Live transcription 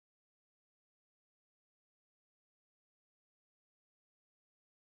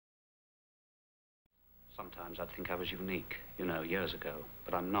Sometimes I'd think I was unique, you know, years ago.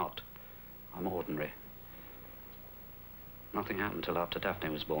 But I'm not. I'm ordinary. Nothing happened till after Daphne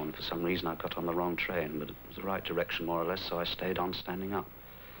was born. For some reason, I got on the wrong train, but it was the right direction, more or less, so I stayed on standing up.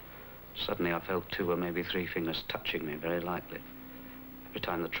 Suddenly, I felt 2 or maybe 3 fingers touching me very lightly. Every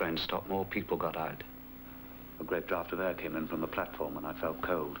time the train stopped, more people got out. A great draft of air came in from the platform, and I felt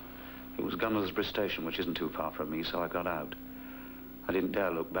cold. It was Gunnersbury Station, which isn't too far from me, so I got out. I didn't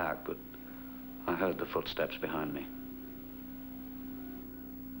dare look back, but I heard the footsteps behind me.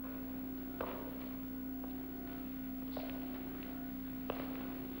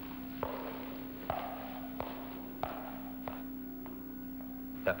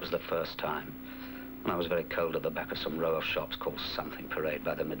 That was the first time, when I was very cold at the back of some row of shops called Something Parade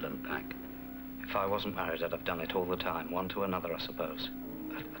by the Midland Bank. If I wasn't married, I'd have done it all the time, one to another, I suppose.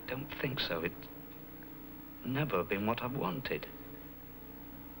 I don't think so. It's never been what I've wanted.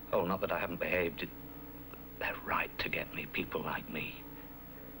 Oh, not that I haven't behaved. They're right to get me, people like me.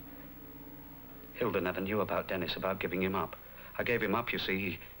 Hilda never knew about Dennis, about giving him up. I gave him up, you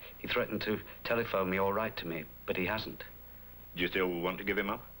see. He threatened to telephone me or write to me, but he hasn't. Do you still want to give him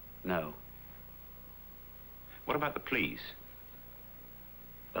up? No. What about the police?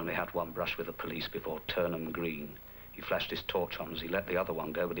 Only had one brush with the police before Turnham Green. He flashed his torch on as he let the other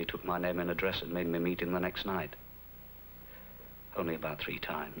one go, but he took my name and address and made me meet him the next night. Only about 3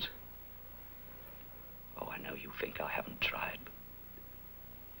 times. Oh, I know you think I haven't tried,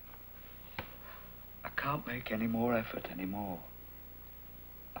 but I can't make any more effort anymore.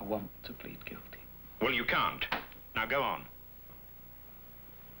 I want to plead guilty. Well, you can't. Now, go on.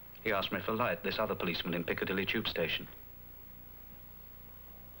 He asked me for light, this other policeman in Piccadilly Tube Station.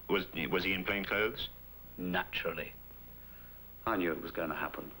 Was he in plain clothes? Naturally. I knew it was going to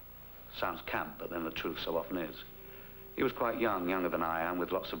happen. Sounds camp, but then the truth so often is. He was quite young, younger than I am,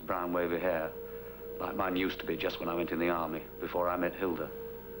 with lots of brown wavy hair, like mine used to be just when I went in the army, before I met Hilda.